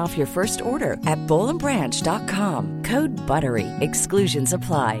 15% off your first order at bollandbranch.com. Code BUTTERY. Exclusions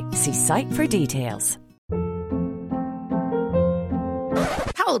apply. See site for details.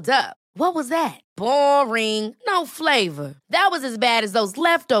 Hold up. What was that? Boring. No flavor. That was as bad as those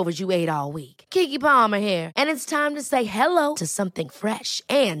leftovers you ate all week. Keke Palmer here. And it's time to say hello to something fresh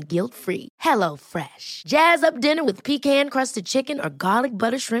and guilt-free. Hello Fresh. Jazz up dinner with pecan-crusted chicken or garlic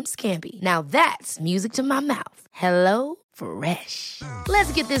butter shrimp scampi. Now that's music to my mouth. Hello Fresh.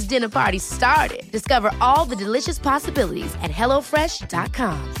 Let's get this dinner party started. Discover all the delicious possibilities at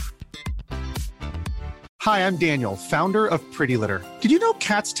HelloFresh.com. Hi, I'm Daniel, founder of Pretty Litter. Did you know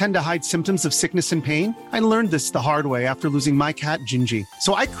cats tend to hide symptoms of sickness and pain? I learned this the hard way after losing my cat, Gingy.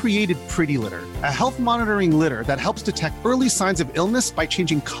 So I created Pretty Litter, a health monitoring litter that helps detect early signs of illness by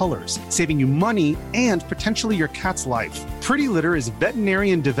changing colors, saving you money and potentially your cat's life. Pretty Litter is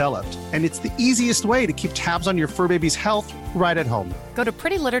veterinarian developed, and it's the easiest way to keep tabs on your fur baby's health right at home. Go to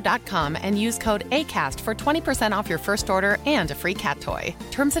prettylitter.com and use code ACAST for 20% off your first order and a free cat toy.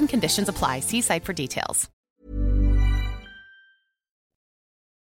 Terms and conditions apply. See site for details.